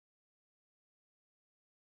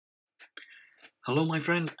Hello my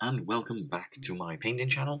friends and welcome back to my painting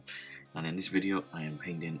channel, and in this video I am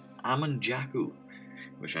painting Amanjaku,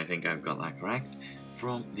 which I think I've got that correct,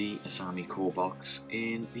 from the Asami core box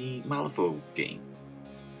in the Malifaux game.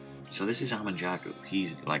 So this is Amanjaku.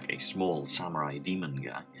 He's like a small samurai demon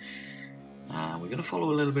guy. We're going to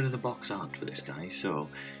follow a little bit of the box art for this guy, so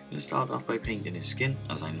I'm going to start off by painting his skin,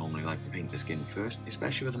 as I normally like to paint the skin first,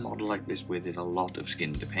 especially with a model like this where there's a lot of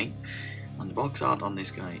skin to paint. And the box art on this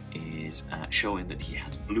guy is showing that he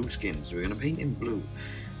has blue skin, so we're going to paint in blue.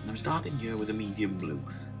 And I'm starting here with a medium blue.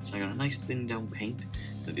 So I got a nice thin down paint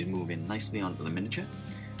that is moving nicely onto the miniature.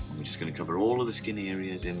 And we're just going to cover all of the skin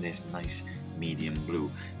areas in this nice medium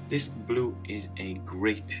blue. This blue is a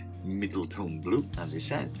great middle tone blue, as it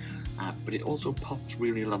says, but it also pops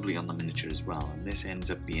really lovely on the miniature as well. And this ends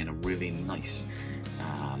up being a really nice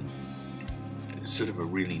sort of a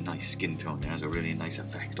really nice skin tone. It has a really nice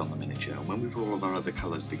effect on the miniature, and when we put all of our other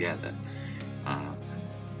colours together,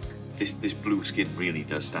 this blue skin really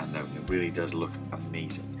does stand out and it really does look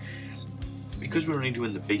amazing. Because we're only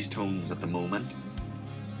doing the base tones at the moment,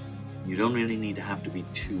 you don't really need to have to be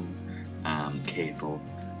too careful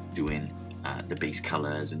doing the base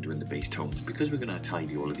colours and doing the base tones, because we're going to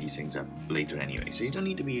tidy all of these things up later anyway, so you don't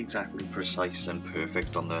need to be exactly precise and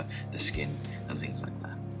perfect on the skin and things like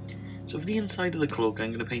that. So for the inside of the cloak, I'm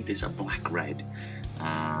going to paint this a black red.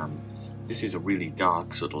 This is a really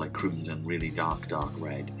dark, sort of like crimson, really dark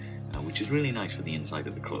red, which is really nice for the inside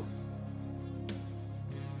of the cloak.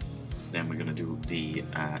 Then we're going to do the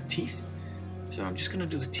teeth. So I'm just going to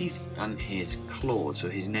do the teeth and his claws, so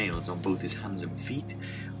his nails on both his hands and feet,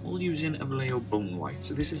 all using a bellow bone white.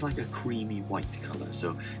 So this is like a creamy white colour,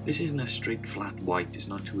 so this isn't a straight flat white, it's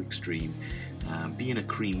not too extreme. Being a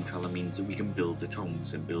cream colour means that we can build the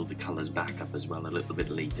tones and build the colours back up as well a little bit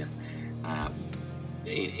later,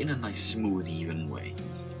 in a nice smooth even way.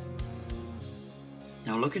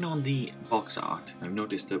 Now looking on the box art, I've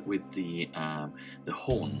noticed that with the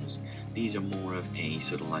horns, these are more of a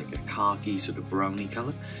sort of like a khaki sort of browny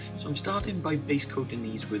colour. So I'm starting by base coating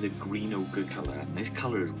these with a green ochre colour, and this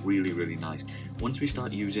colour is really nice. Once we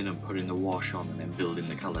start using and putting the wash on and then building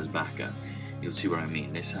the colours back up, you'll see what I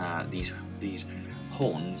mean. These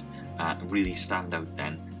horns really stand out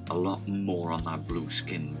then a lot more on that blue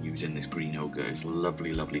skin using this green ochre. It's a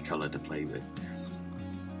lovely colour to play with.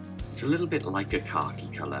 It's a little bit like a khaki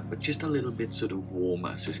colour, but just a little bit sort of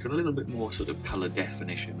warmer, so it's got a little bit more sort of colour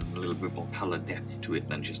definition and a little bit more colour depth to it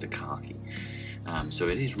than just a khaki. So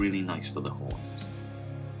it is really nice for the horns.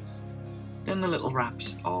 Then the little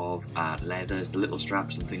wraps of leathers, the little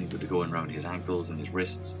straps and things that are going around his ankles and his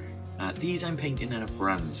wrists. These I'm painting in a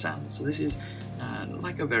brown sand, so this is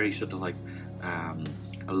like a very sort of like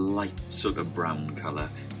a light sort of brown colour.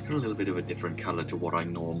 It's got a little bit of a different colour to what I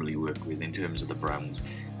normally work with in terms of the browns,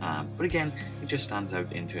 but again it just stands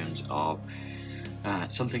out in terms of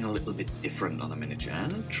something a little bit different on the miniature,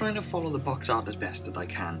 and I'm trying to follow the box art as best that I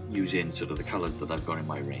can using sort of the colours that I've got in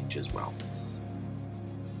my range as well.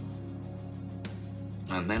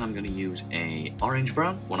 And then I'm going to use a orange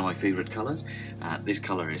brown, one of my favourite colours. This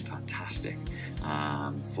colour is fantastic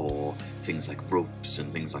for things like ropes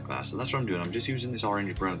and things like that. So that's what I'm doing. I'm just using this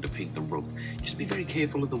orange brown to paint the rope. Just be very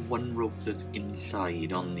careful of the one rope that's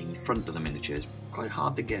inside on the front of the miniature. It's quite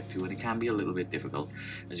hard to get to and it can be a little bit difficult.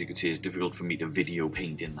 As you can see, it's difficult for me to video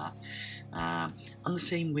paint in that. And the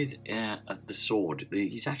same with the sword.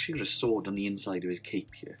 He's actually got a sword on the inside of his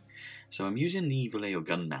cape here. So I'm using the Vallejo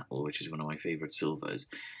gunmetal, which is one of my favourite silvers.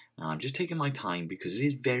 I'm just taking my time because it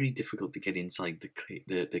is very difficult to get inside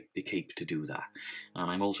the cape to do that.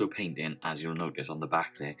 And I'm also painting, as you'll notice on the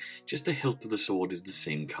back there, just the hilt of the sword is the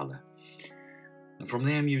same colour. And from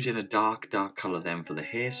there I'm using a dark colour then for the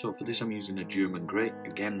hair, so for this I'm using a German grey,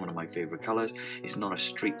 again one of my favourite colours. It's not a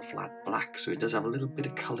straight flat black, so it does have a little bit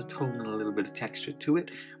of colour tone and a little bit of texture to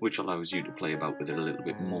it, which allows you to play about with it a little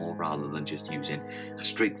bit more rather than just using a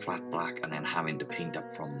straight flat black and then having to paint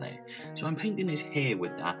up from there. So I'm painting his hair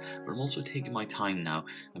with that, but I'm also taking my time now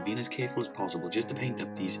and being as careful as possible just to paint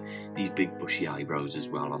up these big bushy eyebrows as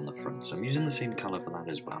well on the front. So I'm using the same colour for that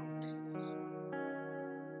as well.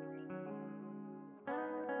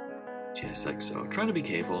 Just like so. Trying to be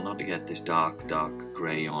careful not to get this dark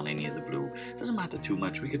grey on any of the blue. Doesn't matter too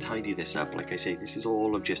much, we could tidy this up. Like I say, this is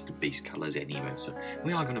all of just the base colours anyway, so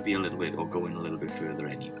we are going to be a little bit, or going a little bit further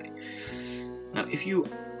anyway. Now if you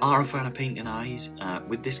are a fan of painting eyes,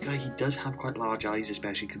 with this guy he does have quite large eyes,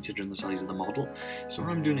 especially considering the size of the model. So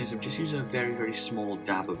what I'm doing is I'm just using a very small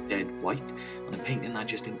dab of dead white and I'm painting that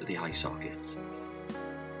just into the eye sockets.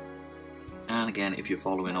 And again, if you're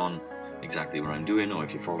following on exactly what I'm doing, or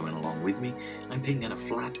if you're following along with me, I'm painting a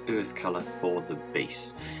flat earth colour for the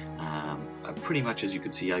base. pretty much, as you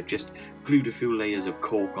can see, I've just glued a few layers of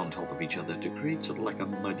cork on top of each other to create sort of like a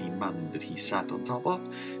muddy mound that he sat on top of.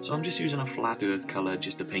 So I'm just using a flat earth colour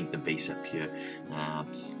just to paint the base up here,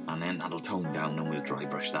 and then that'll tone down and we'll dry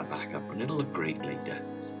brush that back up and it'll look great later.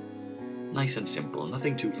 Nice and simple,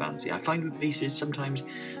 nothing too fancy. I find with bases sometimes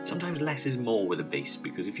less is more with a base,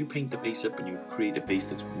 because if you paint the base up and you create a base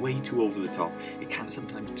that's way too over the top, it can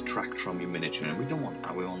sometimes detract from your miniature, and we don't want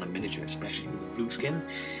that. We want a miniature, especially with the blue skin,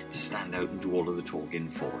 to stand out and do all of the talking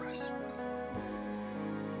for us.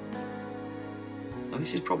 Now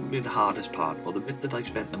this is probably the hardest part, or the bit that I've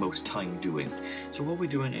spent the most time doing. So what we're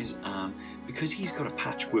doing is, because he's got a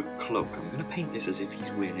patchwork cloak, I'm going to paint this as if he's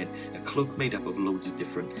wearing a cloak made up of loads of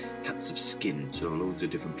different cuts of skin, so loads of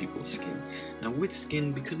different people's skin. Now with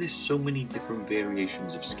skin, because there's so many different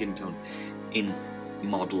variations of skin tone in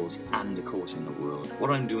models and of course in the world, what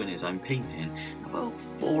I'm doing is I'm painting about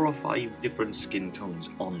 4 or 5 different skin tones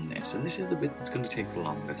on this, and this is the bit that's going to take the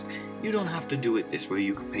longest. You don't have to do it this way.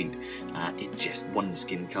 You can paint it just one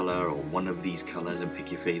skin colour or one of these colours and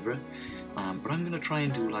pick your favourite, but I'm going to try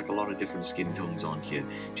and do like a lot of different skin tones on here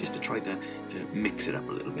just to try to mix it up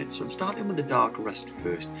a little bit. So I'm starting with the dark rust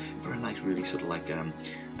first for a nice really sort of like a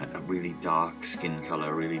really dark skin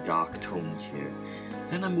colour, really dark tone here.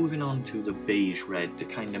 Then I'm moving on to the beige red to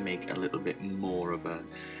kind of make a little bit more of a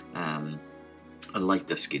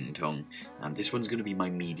lighter skin tone. This one's going to be my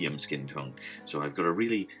medium skin tone. So I've got a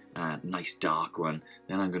really nice dark one,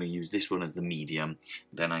 then I'm going to use this one as the medium,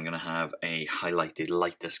 then I'm going to have a highlighted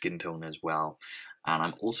lighter skin tone as well, and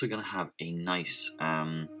I'm also going to have a nice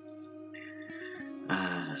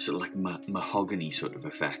sort of like mahogany sort of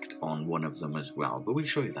effect on one of them as well, but we'll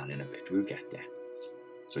show you that in a bit, we'll get there.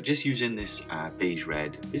 So just using this beige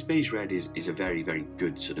red. This beige red is a very, very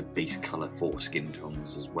good sort of base colour for skin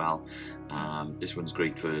tones as well. This one's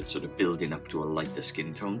great for sort of building up to a lighter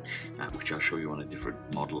skin tone, which I'll show you on a different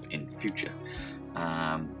model in future.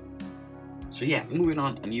 So yeah, moving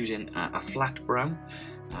on, I'm using a flat brown.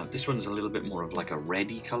 This one's a little bit more of like a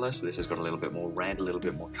reddy colour, so this has got a little bit more red, a little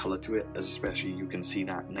bit more colour to it, as especially you can see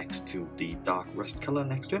that next to the dark rust colour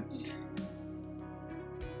next to it.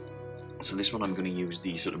 So this one I'm going to use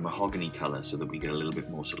the sort of mahogany colour so that we get a little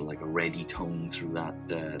bit more sort of like a reddy tone through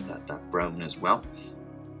that brown as well.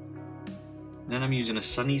 Then I'm using a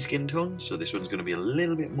sunny skin tone, so this one's going to be a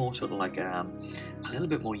little bit more sort of like a little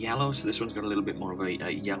bit more yellow, so this one's got a little bit more of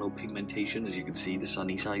a yellow pigmentation, as you can see, the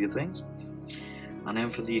sunny side of things. And then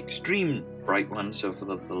for the extreme bright one, so for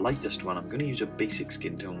the lightest one, I'm going to use a basic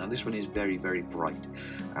skin tone. Now this one is very, very bright,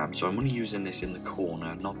 so I'm only using this in the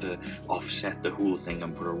corner, not to offset the whole thing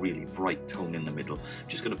and put a really bright tone in the middle. I'm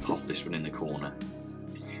just going to pop this one in the corner.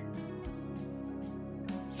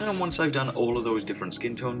 And once I've done all of those different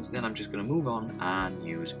skin tones, then I'm just going to move on and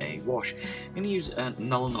use a wash. I'm going to use a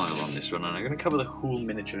null and oil on this one, and I'm going to cover the whole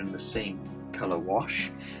miniature in the same colour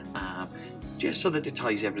wash, just so that it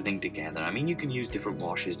ties everything together. I mean, you can use different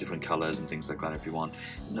washes, different colours and things like that if you want.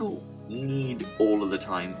 No need all of the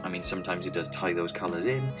time. I mean, sometimes it does tie those colours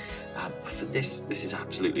in, but for this is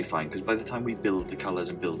absolutely fine, because by the time we build the colours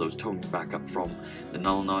and build those tones back up from the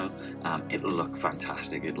null and oil, it'll look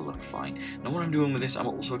fantastic, it'll look fine. Now what I'm doing with this, I'm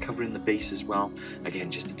also covering the base as well,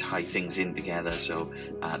 again just to tie things in together, so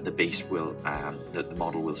the base will, the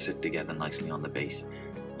model will sit together nicely on the base,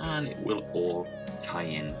 and it will all tie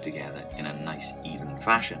in together in a nice even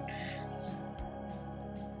fashion.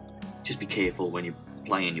 Just be careful when you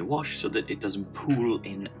apply in your wash so that it doesn't pool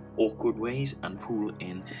in awkward ways and pool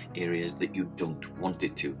in areas that you don't want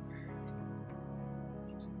it to.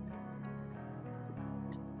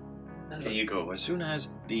 And there you go. As soon as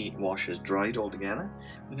the wash has dried all together,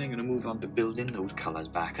 we're then going to move on to building those colours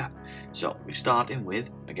back up. So we're starting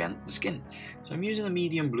with, again, the skin. So I'm using a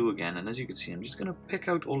medium blue again, and as you can see, I'm just going to pick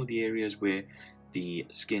out all of the areas where the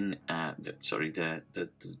skin, the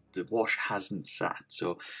wash hasn't sat.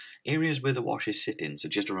 So areas where the wash is sitting, so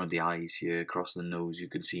just around the eyes here, across the nose, you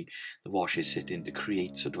can see the wash is sitting to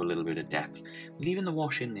create sort of a little bit of depth. Leaving the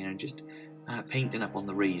wash in there and just painting up on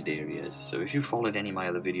the raised areas. So if you followed any of my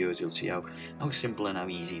other videos, you'll see how simple and how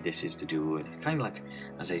easy this is to do. And it's kind of like,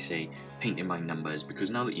 as I say, painting by numbers, because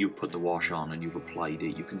now that you've put the wash on and you've applied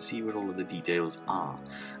it, you can see where all of the details are,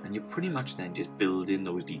 and you're pretty much then just building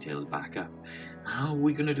those details back up. How are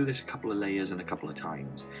we going to do this a couple of layers and a couple of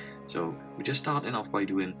times? So we're just starting off by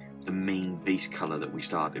doing the main base colour that we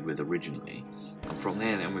started with originally, and from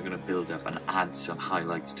there then we're going to build up and add some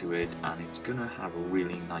highlights to it, and it's going to have a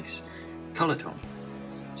really nice colour tone.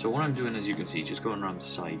 So what I'm doing, as you can see, just going around the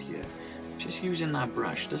side here, just using that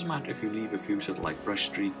brush. Doesn't matter if you leave a few sort of like brush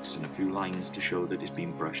streaks and a few lines to show that it's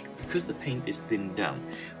been brushed, because the paint is thinned down,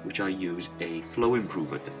 which I use a flow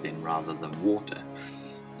improver to thin rather than water.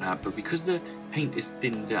 But because the paint is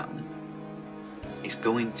thinned down, it's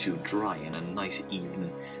going to dry in a nice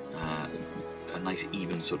even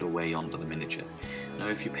sort of way onto the miniature. Now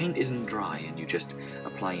if your paint isn't dry and you just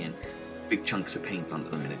applying big chunks of paint onto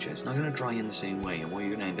the miniature, it's not going to dry in the same way, and what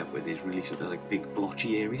you're going to end up with is really sort of like big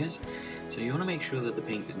blotchy areas. So you want to make sure that the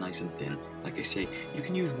paint is nice and thin. Like I say, you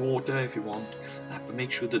can use water if you want, but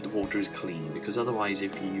make sure that the water is clean, because otherwise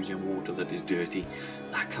if you're using water that is dirty,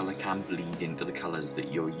 that colour can bleed into the colours that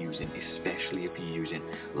you're using, especially if you're using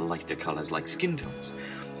lighter colours like skin tones.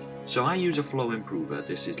 So I use a flow improver.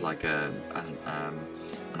 This is like an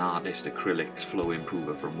artist acrylics flow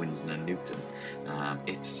improver from Winsor & Newton.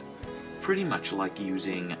 It's pretty much like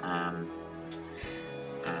using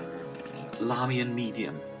Lamian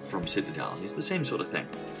Medium from Citadel. It's the same sort of thing,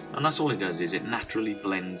 and that's all it does, is it naturally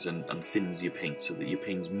blends and thins your paint so that your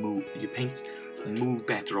paints move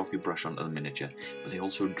better off your brush onto the miniature, but they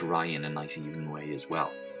also dry in a nice even way as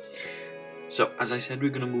well. So as I said, we're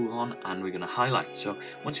going to move on and we're going to highlight. So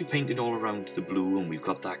once you've painted all around the blue and we've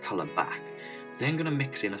got that colour back, then going to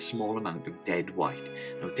mix in a small amount of dead white.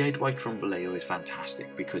 Now dead white from Vallejo is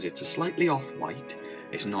fantastic because it's a slightly off white,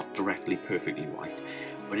 it's not directly perfectly white,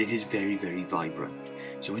 but it is very, very vibrant.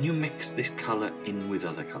 So when you mix this colour in with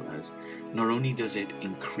other colours, not only does it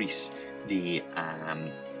increase the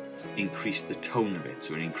tone of it,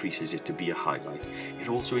 so it increases it to be a highlight, it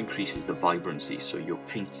also increases the vibrancy, so your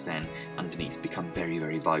paints then underneath become very,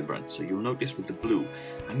 very vibrant. So you'll notice with the blue,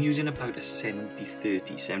 I'm using about a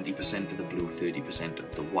 70-30, 70% of the blue, 30%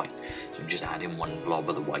 of the white. So I'm just adding one blob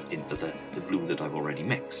of the white into the blue that I've already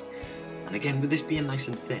mixed. And again, with this being nice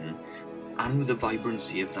and thin, and with the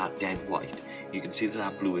vibrancy of that dead white, you can see that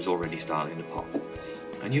that blue is already starting to pop.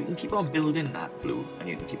 And you can keep on building that blue, and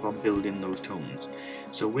you can keep on building those tones.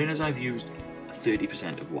 So whereas I've used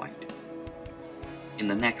 30% of white, in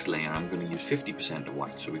the next layer I'm going to use 50% of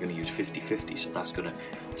white, so we're going to use 50-50, so that's going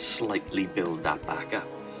to slightly build that back up.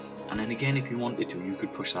 And then again, if you wanted to, you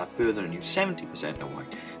could push that further and use 70% of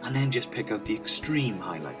white, and then just pick out the extreme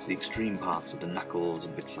highlights, the extreme parts of the knuckles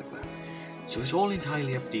and bits like that. So it's all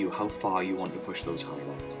entirely up to you how far you want to push those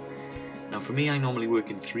highlights. Now for me, I normally work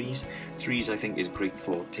in threes. Threes I think is great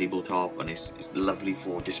for tabletop, and it's lovely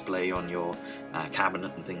for display on your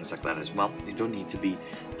cabinet and things like that as well. You don't need to be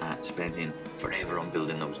spending forever on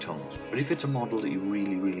building those tones. But if it's a model that you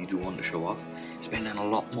really, really do want to show off, spending a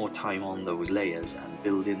lot more time on those layers and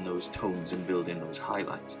building those tones and building those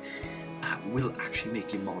highlights will actually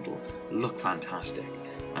make your model look fantastic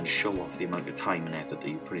and show off the amount of time and effort that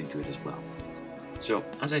you've put into it as well. So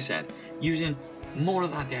as I said, using more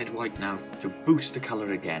of that dead white now to boost the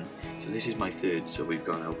colour again. So this is my third, so we've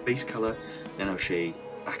got our base colour, then our shade,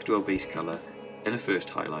 back to our base colour, then a first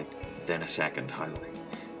highlight, then a second highlight.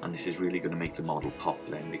 And this is really going to make the model pop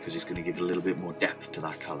then, because it's going to give a little bit more depth to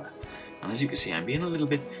that colour. And as you can see, I'm being a little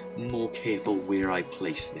bit more careful where I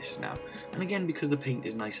place this now. And again, because the paint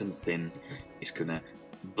is nice and thin, it's going to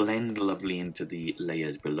blend lovely into the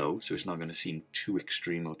layers below, so it's not going to seem too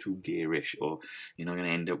extreme or too garish, or you're not going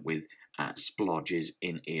to end up with splodges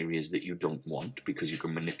in areas that you don't want, because you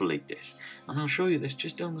can manipulate this. And I'll show you this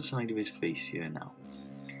just down the side of his face here now.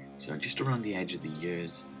 So just around the edge of the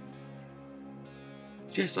ears,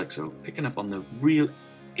 just like so, picking up on the real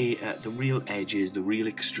edges, the real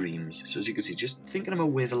extremes. So as you can see, just thinking about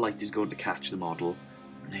where the light is going to catch the model,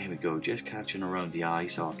 and there we go, just catching around the eye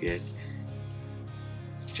socket,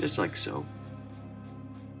 just like so.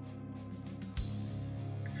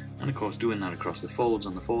 And of course doing that across the folds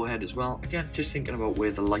on the forehead as well. Again, just thinking about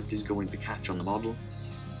where the light is going to catch on the model,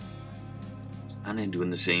 and then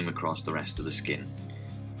doing the same across the rest of the skin.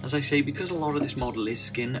 As I say, because a lot of this model is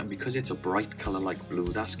skin, and because it's a bright colour like blue,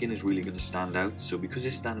 that skin is really going to stand out. So because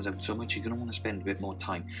it stands out so much, you're going to want to spend a bit more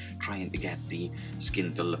time trying to get the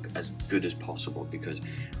skin to look as good as possible, because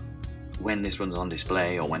when this one's on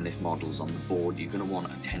display or when this model's on the board, you're going to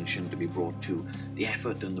want attention to be brought to the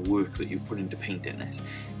effort and the work that you've put into painting this.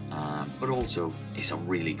 But also, it's a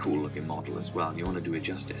really cool looking model as well. You want to do it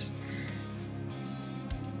justice.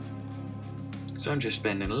 So I'm just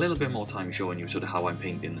spending a little bit more time showing you sort of how I'm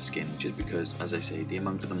painting the skin, just because, as I say, the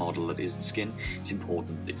amount of the model that is the skin, it's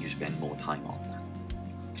important that you spend more time on that.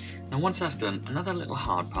 Now once that's done, another little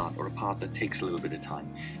hard part, or a part that takes a little bit of time,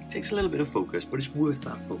 it takes a little bit of focus, but it's worth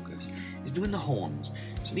that focus, is doing the horns.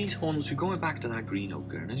 So these horns, we're going back to that green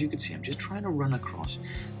ochre, and as you can see, I'm just trying to run across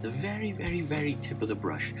the very, very, very tip of the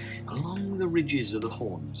brush, along the ridges of the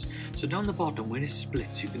horns. So down the bottom where it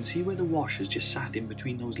splits, you can see where the wash has just sat in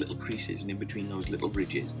between those little creases and in between those little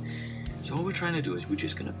ridges. So all we're trying to do is we're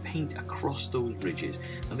just going to paint across those ridges.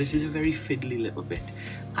 Now this is a very fiddly little bit,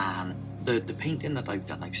 and the painting that I've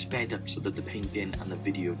done, I've sped up so that the painting and the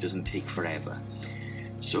video doesn't take forever.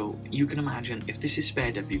 So you can imagine, if this is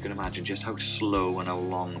sped up, you can imagine just how slow and how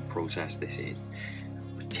long a process this is.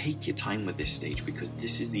 But take your time with this stage, because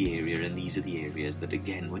this is the area and these are the areas that,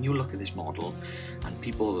 again, when you look at this model, and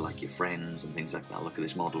people like your friends and things like that look at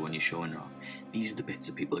this model when you're showing her off, these are the bits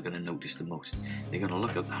that people are going to notice the most. They're going to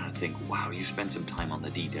look at that and think, wow, you spent some time on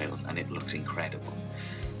the details and it looks incredible.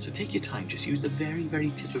 So take your time, just use the very, very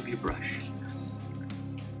tip of your brush.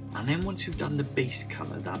 And then once you've done the base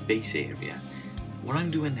colour, that base area, what I'm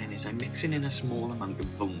doing then is I'm mixing in a small amount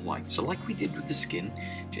of bone white. So like we did with the skin,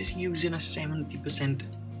 just using a 70%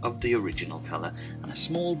 of the original colour and a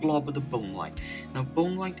small blob of the bone white. Now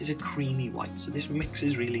bone white is a creamy white, so this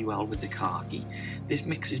mixes really well with the khaki. This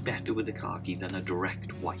mixes better with the khaki than a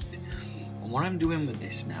direct white. And what I'm doing with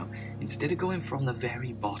this now, instead of going from the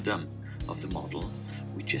very bottom of the model,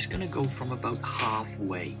 we're just going to go from about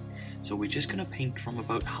halfway. So we're just going to paint from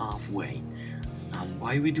about halfway. And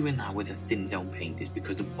why we're doing that with a thin down paint is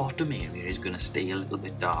because the bottom area is going to stay a little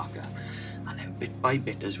bit darker, and then bit by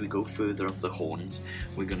bit as we go further up the horns,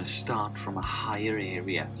 we're going to start from a higher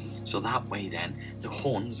area, so that way then the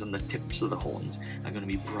horns and the tips of the horns are going to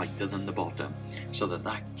be brighter than the bottom, so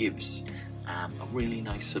that gives a really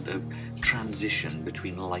nice sort of transition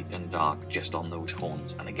between light and dark just on those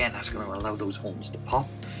horns. And again, that's going to allow those horns to pop,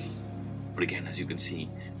 but again, as you can see,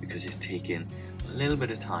 because it's taking a little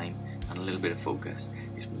bit of time and a little bit of focus,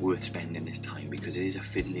 it's worth spending this time, because it is a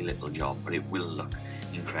fiddly little job, but it will look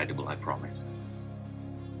incredible, I promise.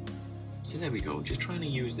 So there we go, just trying to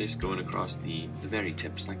use this going across the very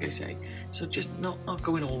tips, like I say. So just not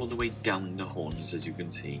going all of the way down the horns, as you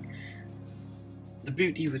can see. The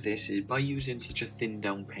beauty with this is, by using such a thin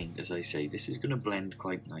down paint, as I say, this is going to blend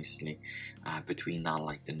quite nicely between that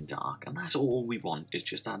light and dark, and that's all we want, is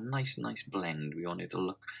just that nice blend. We want it to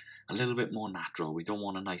look a little bit more natural. We don't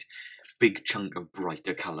want a nice big chunk of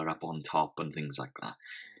brighter colour up on top and things like that.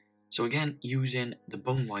 So again, using the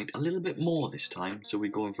bone white a little bit more this time, so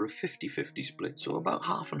we're going for a 50-50 split, so about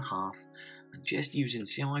half and half, and just using,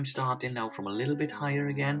 see how I'm starting now from a little bit higher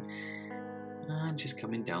again, and just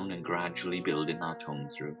coming down and gradually building that tone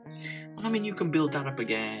through. And I mean, you can build that up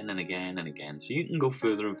again and again and again, so you can go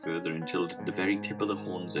further and further until the very tip of the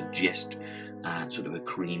horns are just sort of a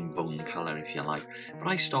cream bone colour, if you like. But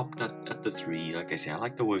I stopped at the 3. Like I say, I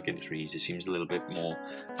like to work in 3s. It seems a little bit more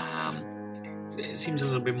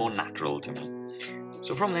natural to me.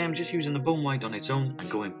 So from there, I'm just using the bone white on its own and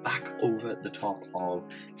going back over the top of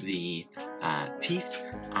the teeth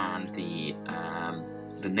and the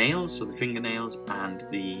nails, so the fingernails and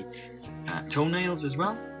the toenails as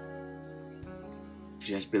well.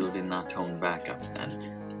 Just building that tone back up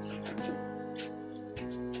then.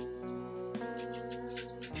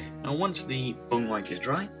 Now once the bone white is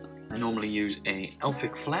dry, I normally use a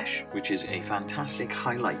Elfic Flesh, which is a fantastic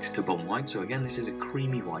highlight to bone white. So again, this is a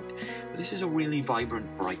creamy white, but this is a really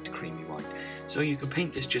vibrant, bright, creamy white. So you can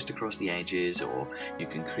paint this just across the edges, or you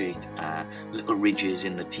can create little ridges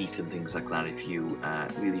in the teeth and things like that if you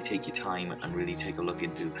really take your time and really take a look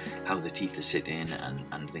into how the teeth are sitting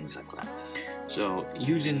and things like that. So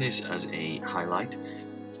using this as a highlight,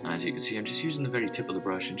 as you can see, I'm just using the very tip of the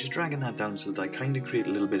brush and just dragging that down so that I kind of create a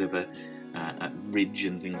little bit of a ridge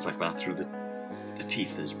and things like that through the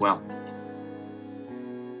teeth as well.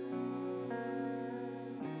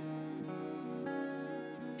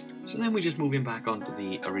 So then we're just moving back onto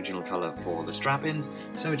the original colour for the strap-ins.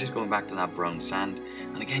 So we're just going back to that brown sand,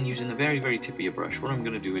 and again using the very, very tip of your brush, what I'm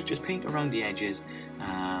going to do is just paint around the edges,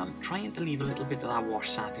 trying to leave a little bit of that wash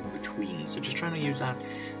sat in between. So just trying to use that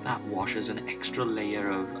wash as an extra layer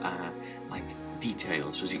of like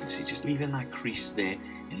detail. So as you can see, just leaving that crease there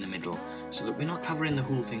in the middle, so that we're not covering the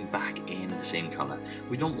whole thing back in the same colour.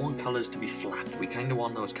 We don't want colours to be flat. We kind of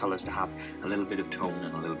want those colours to have a little bit of tone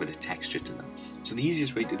and a little bit of texture to them. So the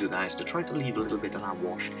easiest way to do that is to try to leave a little bit of that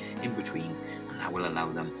wash in between, and that will allow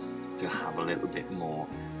them to have a little bit more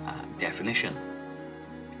definition.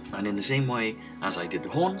 And in the same way as I did the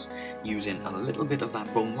horns, using a little bit of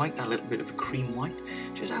that bone white, that little bit of a cream white,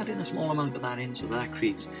 just adding a small amount of that in so that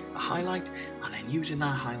creates a highlight, and then using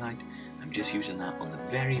that highlight, I'm I'm just using that on the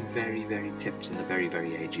very tips and the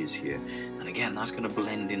very edges here. And again, that's going to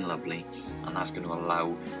blend in lovely, and that's going to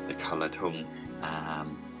allow the colour tone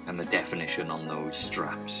and the definition on those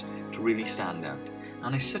straps to really stand out.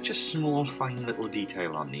 And it's such a small, fine little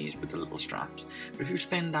detail on these with the little straps. But if you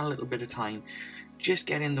spend that little bit of time just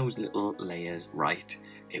getting those little layers right,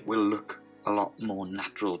 it will look a lot more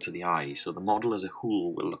natural to the eye. So the model as a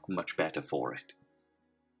whole will look much better for it.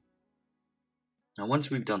 Now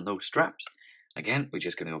once we've done those straps, again, we're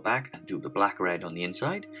just going to go back and do the black red on the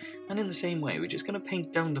inside, and in the same way, we're just going to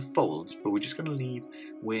paint down the folds, but we're just going to leave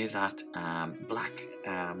where that black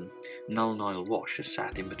null and oil wash is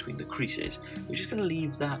sat in between the creases. We're just going to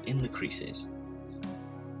leave that in the creases.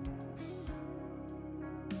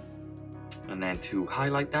 And then to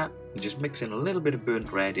highlight that, we just mix in a little bit of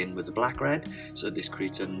burnt red in with the black red, so this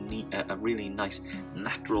creates a really nice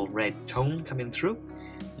natural red tone coming through,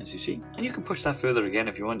 as you see. And you can push that further again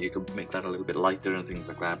if you want. You can make that a little bit lighter and things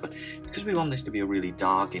like that, but because we want this to be a really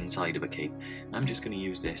dark inside of a cape, I'm just going to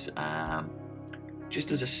use this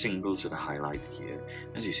just as a single sort of highlight here.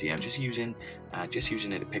 As you see, I'm just using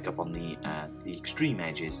it to pick up on the extreme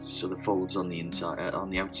edges, so the folds on the inside, on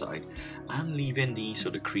the outside, and leaving the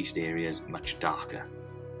sort of creased areas much darker.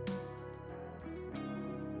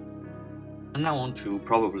 And now on to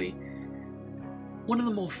probably one of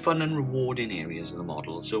the more fun and rewarding areas of the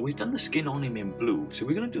model. So we've done the skin on him in blue, so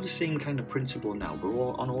we're going to do the same kind of principle now, but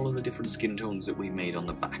on all of the different skin tones that we've made on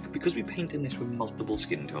the back. Because we're painting this with multiple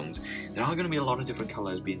skin tones, there are going to be a lot of different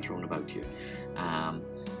colours being thrown about here.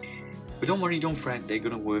 But don't worry, don't fret, they're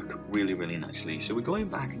going to work really nicely. So we're going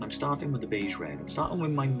back, and I'm starting with the beige red. I'm starting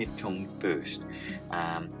with my mid-tone first.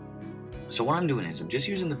 So what I'm doing is I'm just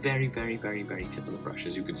using the very tip of the brush,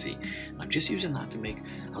 as you can see. I'm just using that to make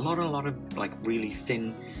a lot of like really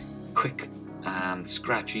thin, quick,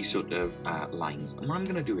 scratchy sort of lines. And what I'm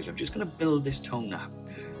going to do is I'm just going to build this tone up.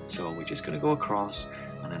 So we're just going to go across,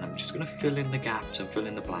 and then I'm just going to fill in the gaps and fill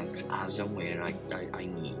in the blanks as and where I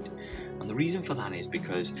need. And the reason for that is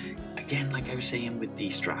because, again, like I was saying with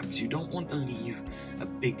these straps, you don't want to leave a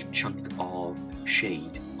big chunk of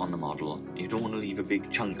shade on the model. You don't want to leave a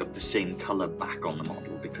big chunk of the same colour back on the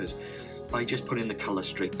model, because by just putting the colour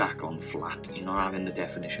straight back on flat, you're not having the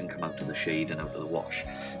definition come out of the shade and out of the wash.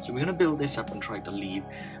 So we're going to build this up and try to leave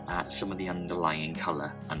some of the underlying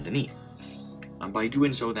colour underneath. And by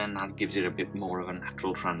doing so, then that gives it a bit more of a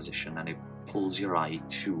natural transition, and it pulls your eye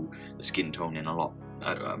to the skin tone in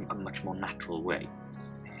a much more natural way.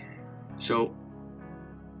 So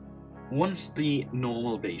once the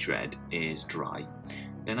normal beige red is dry,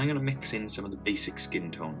 then I'm going to mix in some of the basic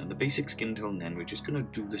skin tone. And the basic skin tone, then we're just going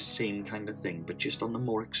to do the same kind of thing, but just on the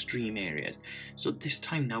more extreme areas. So this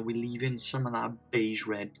time now we leave in some of that beige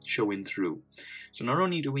red showing through. So not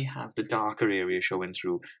only do we have the darker area showing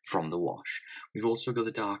through from the wash, we've also got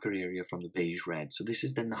the darker area from the beige red. So this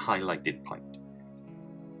is then the highlighted point.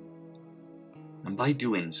 And by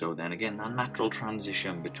doing so, then again, that natural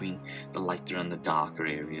transition between the lighter and the darker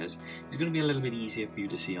areas is going to be a little bit easier for you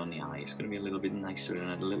to see on the eye. It's going to be a little bit nicer and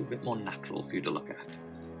a little bit more natural for you to look at.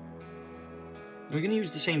 And we're going to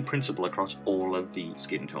use the same principle across all of the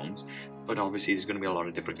skin tones, but obviously there's going to be a lot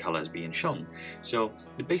of different colours being shown. So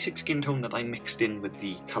the basic skin tone that I mixed in with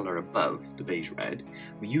the colour above, the beige red,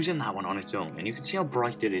 we're using that one on its own, and you can see how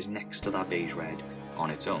bright it is next to that beige red on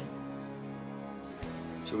its own.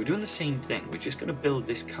 So we're doing the same thing, we're just going to build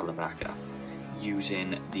this colour back up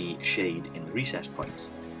using the shade in the recess points.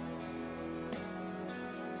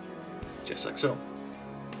 Just like so.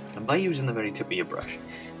 And by using the very tip of your brush,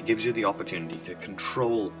 it gives you the opportunity to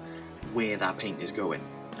control where that paint is going.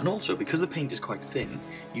 And also, because the paint is quite thin,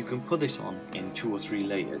 you can put this on in 2 or 3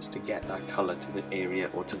 layers to get that colour to the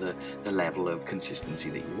area or to the level of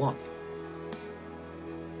consistency that you want.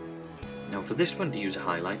 Now for this one, to use a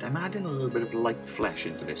highlight, I'm adding a little bit of light flesh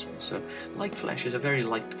into this one. So light flesh is a very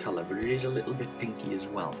light colour, but it is a little bit pinky as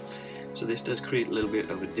well. So this does create a little bit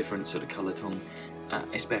of a different sort of colour tone,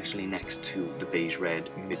 especially next to the beige red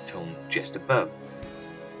mid-tone just above.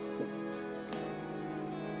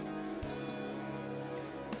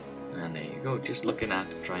 And there you go, just looking at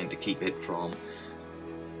trying to keep it from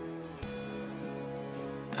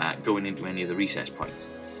going into any of the recess points.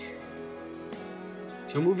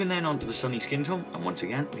 So moving then on to the sunny skin tone, and once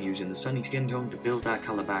again we're using the sunny skin tone to build that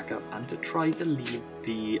colour back up and to try to leave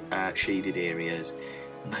the shaded areas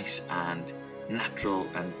nice and natural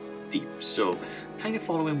and deep. So kind of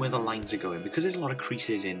following where the lines are going, because there's a lot of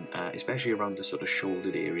creases in, especially around the sort of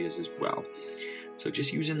shouldered areas as well. So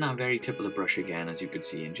just using that very tip of the brush again, as you can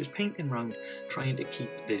see, and just painting around, trying to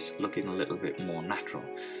keep this looking a little bit more natural.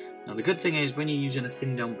 Now the good thing is when you're using a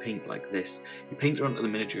thin down paint like this, you paint it onto the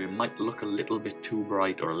miniature, it might look a little bit too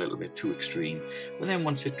bright or a little bit too extreme, but then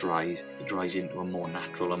once it dries into a more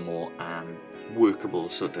natural and more workable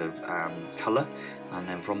sort of colour, and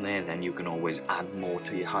then from there then you can always add more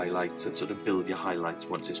to your highlights and sort of build your highlights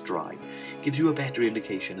once it's dry. It gives you a better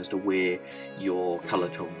indication as to where your colour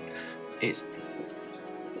tone is.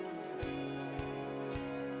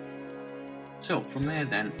 So from there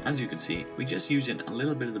then, as you can see, we're just using a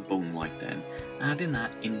little bit of the bone white then, adding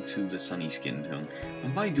that into the sunny skin tone.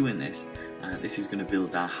 And by doing this, this is going to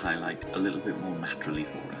build our highlight a little bit more naturally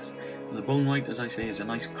for us. And the bone white, as I say, is a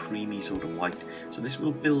nice creamy sort of white, so this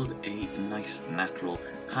will build a nice natural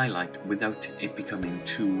highlight without it becoming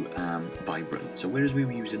too vibrant. So whereas we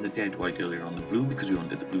were using the dead white earlier on the blue because we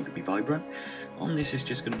wanted the blue to be vibrant, on this it's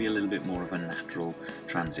just going to be a little bit more of a natural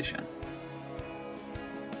transition.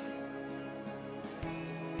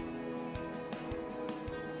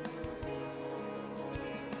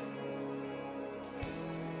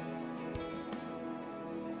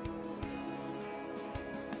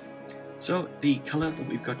 So the colour that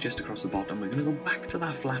we've got just across the bottom, we're going to go back to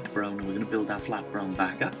that flat brown and we're going to build that flat brown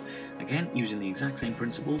back up. Again, using the exact same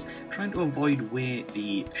principles, trying to avoid where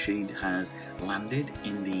the shade has landed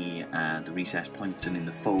in the recess points and in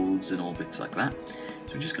the folds and all bits like that.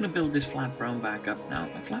 So we're just going to build this flat brown back up now.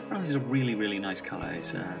 And flat brown is a really nice colour.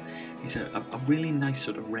 It's a really nice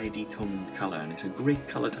sort of reddy toned colour, and it's a great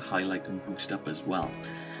colour to highlight and boost up as well.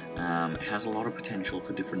 It has a lot of potential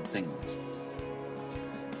for different things.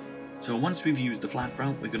 So once we've used the flat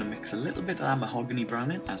brown, we're going to mix a little bit of that mahogany brown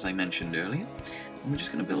in, as I mentioned earlier. And we're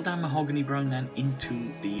just going to build our mahogany brown then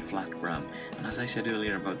into the flat brown. And as I said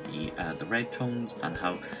earlier about the red tones and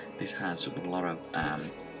how this has sort of a lot of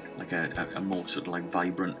like a more sort of like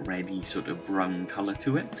vibrant reddy sort of brown colour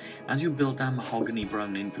to it. As you build that mahogany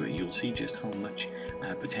brown into it, you'll see just how much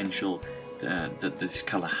potential that this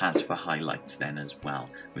colour has for highlights then as well,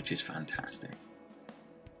 which is fantastic.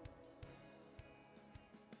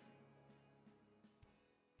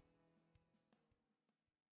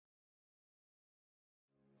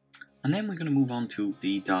 And then we're going to move on to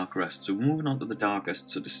the dark rust. So we're moving on to the darkest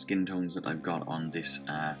sort of skin tones that I've got on this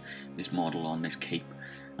this model, on this cape.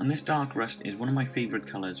 And this dark rust is one of my favourite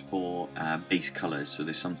colours for base colours. So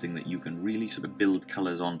there's something that you can really sort of build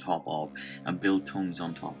colours on top of and build tones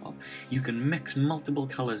on top of. You can mix multiple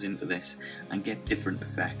colours into this and get different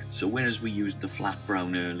effects. So whereas we used the flat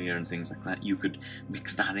brown earlier and things like that, you could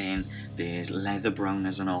mix that in. There's leather brown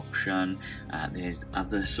as an option. There's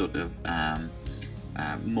other sort of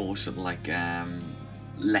more sort of like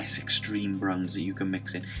less extreme browns that you can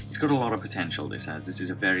mix in. It's got a lot of potential, this has. This is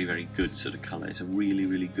a very good sort of colour. It's a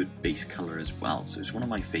really good base colour as well, so it's one of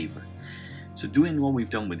my favourite. So doing what we've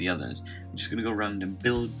done with the others, I'm just going to go around and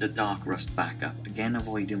build the dark rust back up, again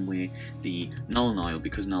avoiding where the null oil,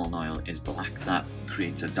 because null oil is black, that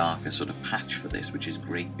creates a darker sort of patch for this, which is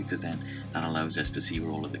great because then that allows us to see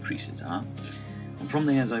where all of the creases are. And from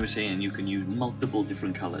there, as I was saying, you can use multiple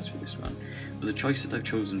different colours for this one. But the choice that I've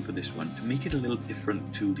chosen for this one, to make it a little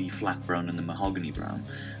different to the flat brown and the mahogany brown,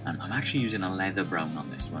 I'm actually using a leather brown on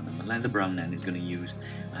this one. And the leather brown then is going to use,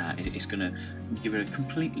 it's going to give it a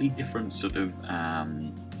completely different sort of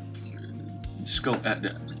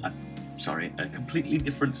a completely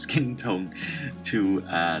different skin tone to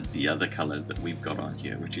the other colours that we've got on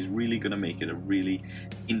here, which is really going to make it a really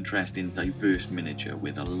interesting, diverse miniature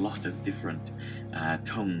with a lot of different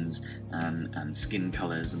tones and skin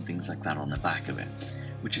colours and things like that on the back of it,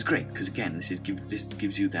 which is great because again this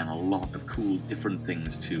gives you then a lot of cool different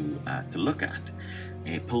things to look at.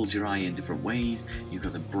 It pulls your eye in different ways. You've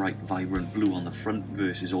got the bright vibrant blue on the front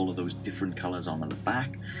versus all of those different colours on the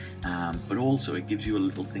back, but also it gives you a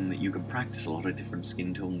little thing that you can practice a lot of different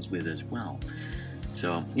skin tones with as well.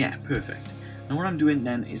 So yeah, perfect. Now what I'm doing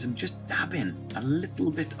then is I'm just dabbing a little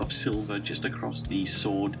bit of silver just across the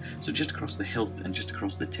sword, so just across the hilt and just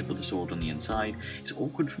across the tip of the sword on the inside. It's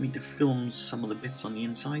awkward for me to film some of the bits on the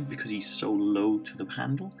inside because he's so low to the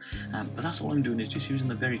handle, but that's all I'm doing is just using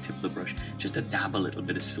the very tip of the brush just to dab a little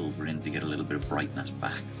bit of silver in to get a little bit of brightness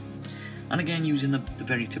back. And again, using the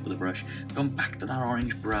very tip of the brush, gone back to that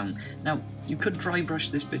orange brown. Now, you could dry brush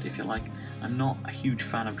this bit if you like. I'm not a huge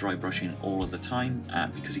fan of dry brushing all of the time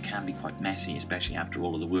because it can be quite messy, especially after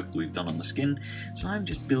all of the work that we've done on the skin. So I'm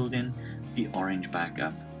just building the orange back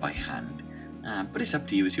up by hand. But it's up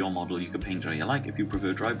to you, it's your model, you can paint how you like. If you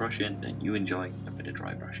prefer dry brushing, then you enjoy a bit of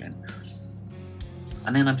dry brushing.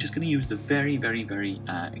 And then I'm just going to use the very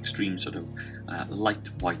extreme sort of light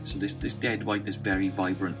white. So this dead white, this very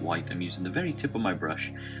vibrant white, I'm using the very tip of my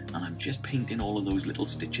brush and I'm just painting all of those little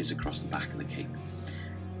stitches across the back of the cape.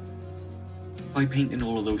 by painting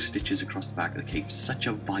all of those stitches across the back of the cape such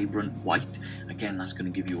a vibrant white. Again, that's going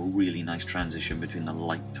to give you a really nice transition between the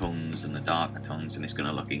light tones and the darker tones, and it's going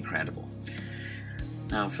to look incredible.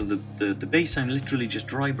 Now for the base, I'm literally just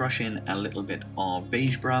dry brushing a little bit of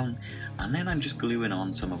beige brown, and then I'm just gluing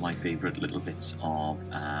on some of my favourite little bits of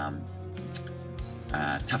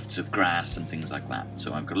tufts of grass and things like that.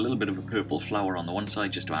 So I've got a little bit of a purple flower on the one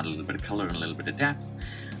side just to add a little bit of colour and a little bit of depth,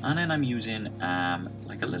 and then I'm using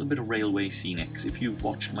like a little bit of railway scenics. If you've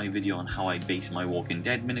watched my video on how I base my Walking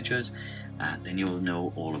Dead miniatures, then you'll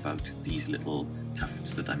know all about these little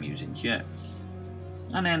tufts that I'm using here.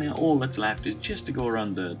 And then all that's left is just to go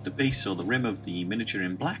around the base or the rim of the miniature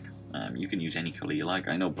in black. You can use any colour you like.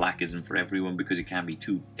 I know black isn't for everyone because it can be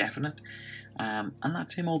too definite. And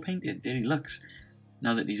that's him all painted. There he looks,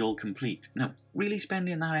 now that he's all complete. Now, really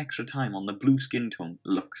spending that extra time on the blue skin tone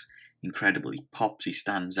looks incredible. He pops, he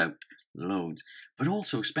stands out loads. But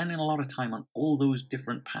also spending a lot of time on all those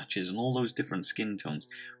different patches and all those different skin tones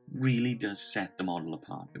really does set the model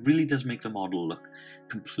apart. It really does make the model look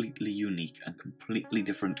completely unique and completely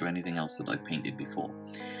different to anything else that I've painted before.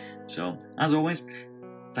 So, as always,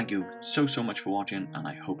 thank you so much for watching, and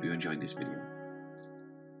I hope you enjoyed this video.